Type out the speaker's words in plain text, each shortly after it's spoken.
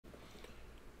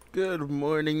Good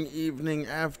morning, evening,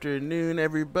 afternoon,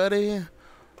 everybody.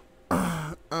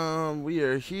 We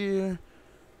are here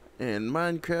in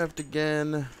Minecraft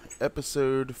again,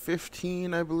 episode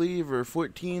 15, I believe, or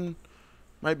 14.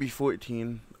 Might be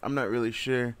 14. I'm not really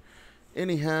sure.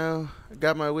 Anyhow, I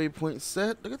got my waypoint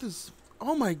set. Look at this.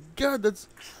 Oh my god, that's...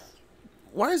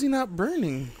 Why is he not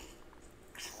burning?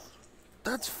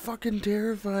 That's fucking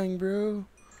terrifying, bro.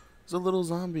 It's a little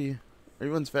zombie.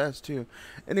 Everyone's fast, too.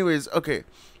 Anyways, okay.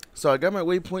 So I got my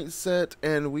waypoint set,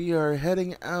 and we are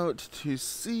heading out to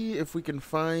see if we can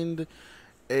find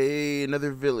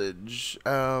another village.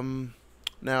 Now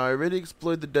I already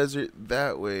explored the desert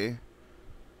that way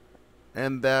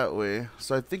and that way,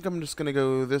 so I think I'm just gonna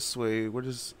go this way.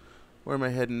 Where am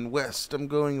I heading? West. I'm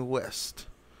going west,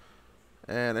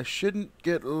 and I shouldn't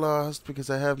get lost because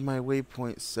I have my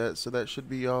waypoint set, so that should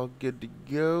be all good to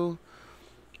go.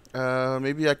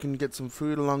 Maybe I can get some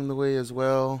food along the way as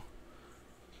well.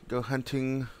 Go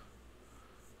hunting.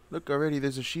 Look, already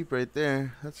there's a sheep right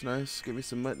there. That's nice. Get me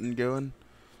some mutton going.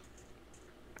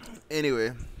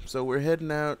 Anyway, so we're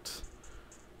heading out,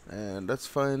 and let's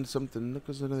find something. Look,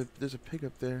 there's a pig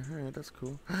up there. Alright, that's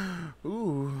cool.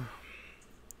 Ooh.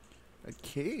 A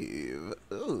cave.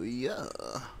 Oh, yeah.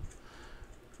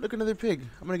 Look, another pig.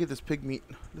 I'm gonna get this pig meat.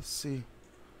 Let's see.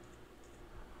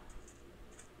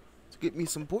 Let's get me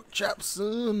some pork chops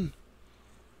soon.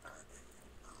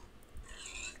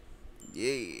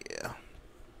 Yeah.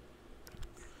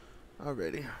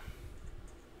 Alrighty.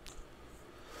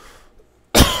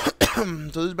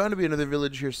 So there's bound to be another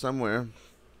village here somewhere.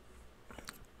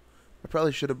 I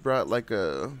probably should have brought like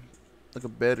a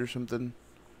bed or something.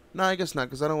 No, I guess not,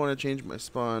 because I don't want to change my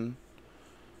spawn.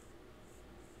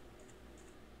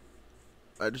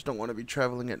 I just don't want to be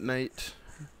traveling at night.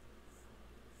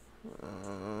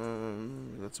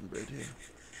 Got some bread here.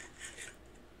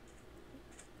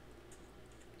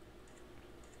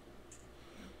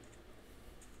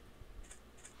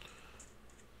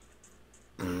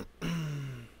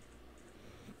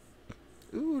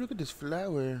 Ooh, look at this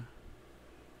flower.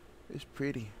 It's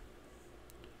pretty.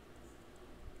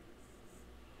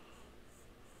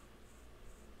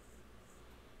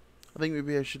 I think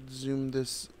maybe I should zoom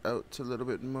this out a little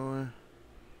bit more.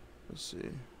 Let's see.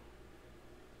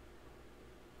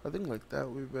 I think like that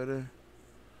would be better.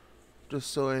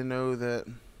 Just so I know that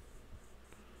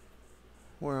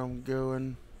where I'm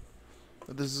going.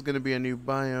 But this is going to be a new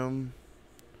biome.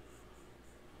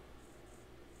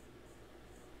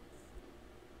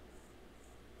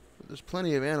 But there's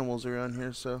plenty of animals around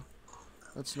here, so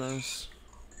that's nice.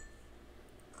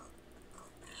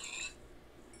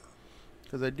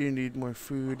 Because I do need more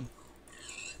food.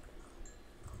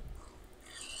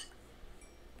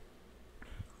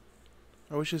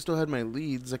 I wish I still had my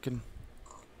leads. I can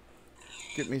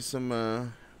get me some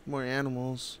more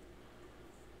animals.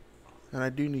 And I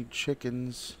do need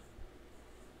chickens.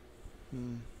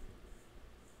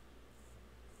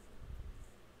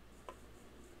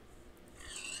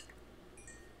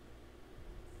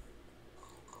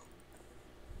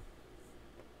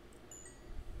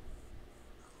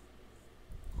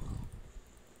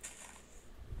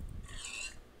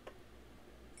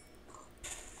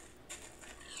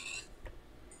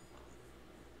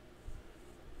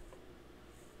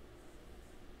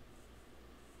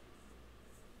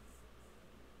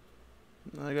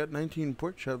 I got 19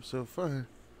 pork chops so far.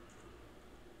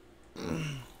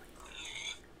 Well,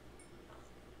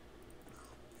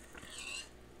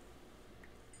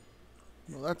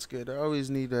 that's good. I always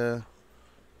need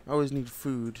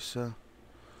food, so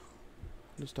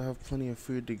just to have plenty of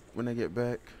food when I get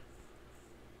back.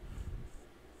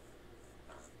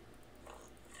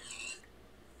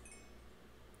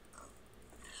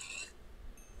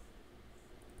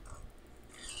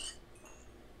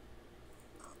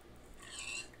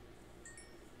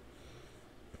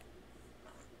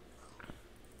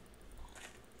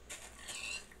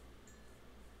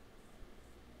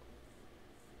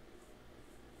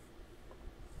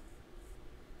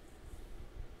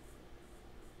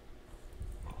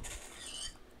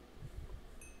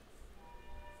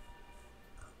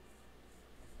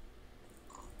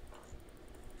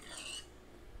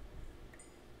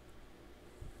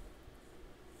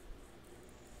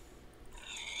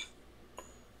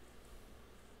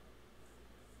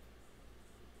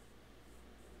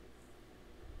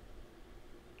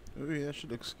 Ooh, that should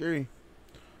look scary.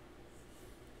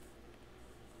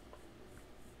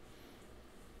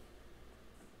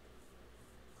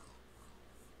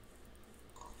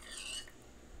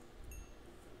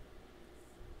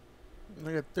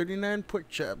 I got 39 pork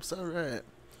chops. All right.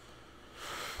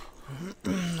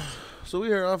 So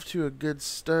we are off to a good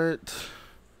start.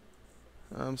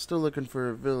 I'm still looking for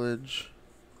a village.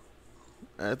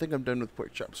 I think I'm done with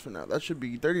pork chops for now. That should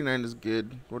be 39 is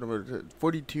good. What am I at?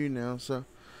 42 now, so I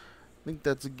think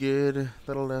that's good.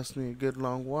 That'll last me a good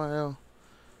long while.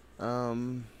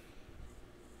 Wow.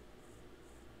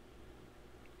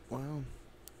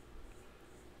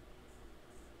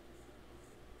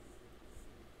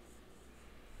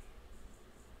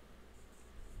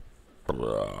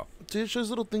 See, it shows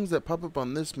little things that pop up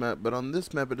on this map, but on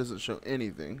this map it doesn't show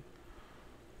anything.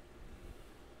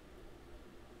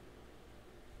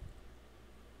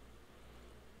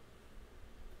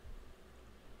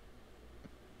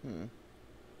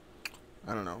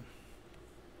 I don't know.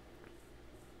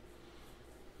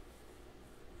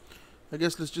 I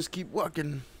guess let's just keep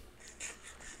walking.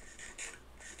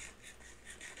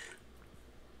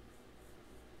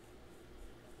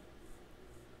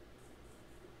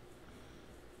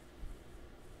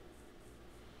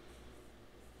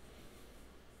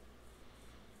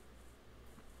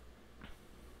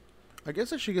 I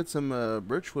guess I should get some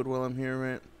birchwood while I'm here,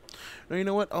 right? No, you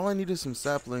know what? All I need is some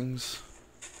saplings.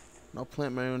 I'll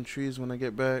plant my own trees when I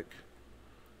get back.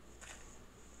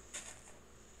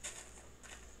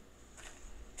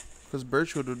 Because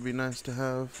birchwood would be nice to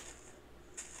have.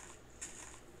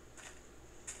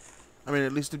 I mean,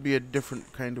 at least it'd be a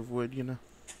different kind of wood, you know?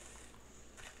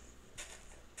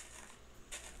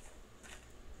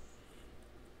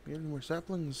 Get any more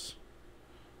saplings?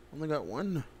 Only got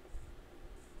one.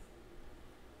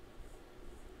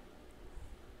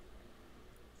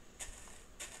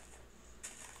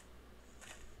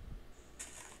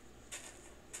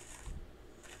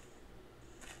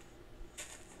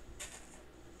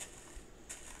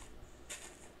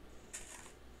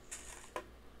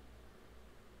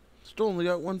 Still only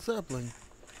got one sapling.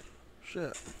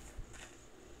 Shit.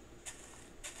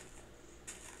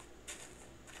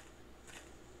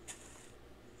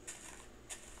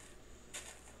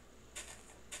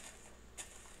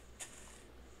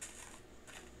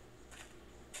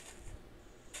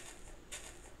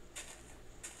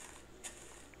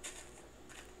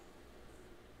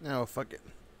 Now, fuck it.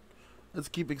 Let's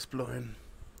keep exploring.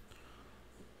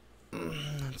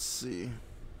 Let's see.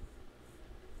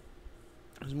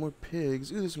 There's more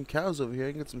pigs. Ooh, there's some cows over here.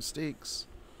 I can get some steaks.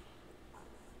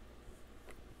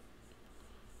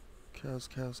 Cows,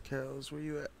 cows, cows. Where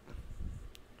you at?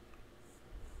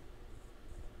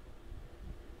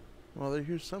 Well, they're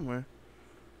here somewhere.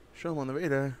 Show them on the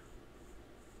radar.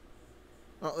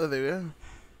 Oh, there they go.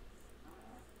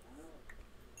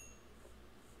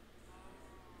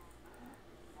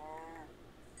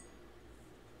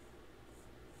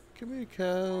 Come here,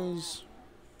 cows.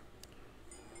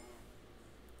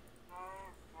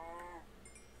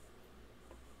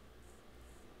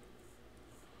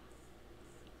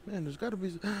 Man, there's gotta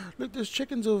be... Look, there's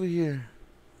chickens over here.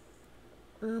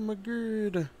 Oh my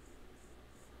god.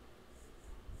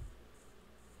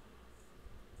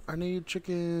 I need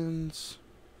chickens.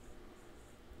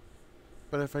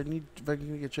 But if I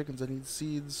can get chickens, I need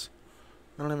seeds.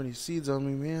 I don't have any seeds on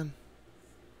me, man.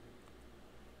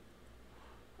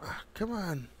 Ah, come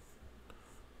on.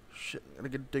 Shit, I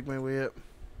gotta dig my way up.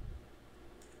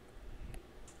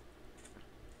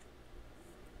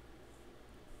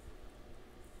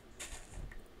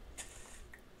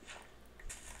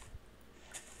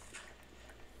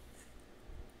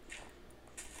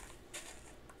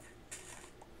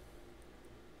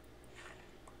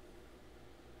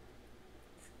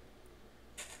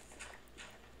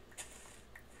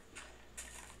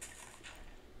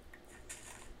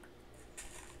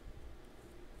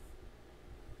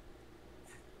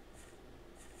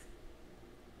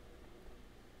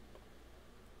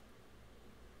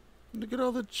 Look at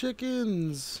all the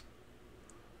chickens.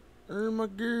 Oh my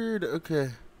god. Okay.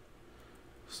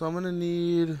 So I'm gonna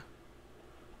need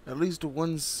at least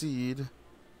one seed.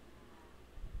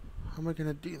 How am I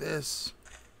gonna do this?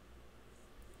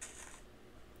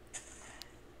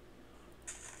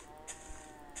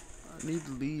 I need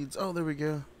leads. Oh, there we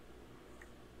go.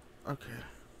 Okay.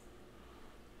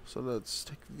 So let's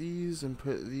take these and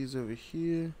put these over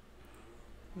here.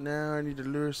 Now I need to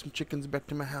lure some chickens back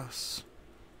to my house.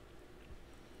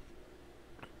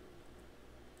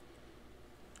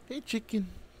 Hey chicken,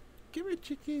 come here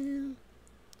chicken.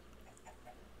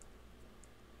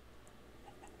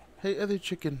 Hey other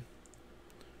chicken,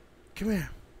 come here.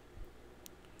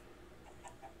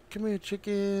 Come here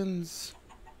chickens.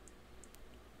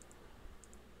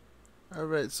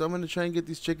 Alright, so I'm gonna try and get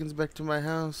these chickens back to my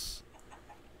house.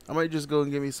 I might just go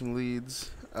and get me some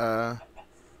leads.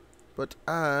 But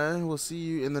I will see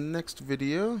you in the next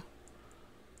video.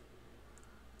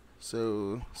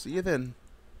 So, see you then.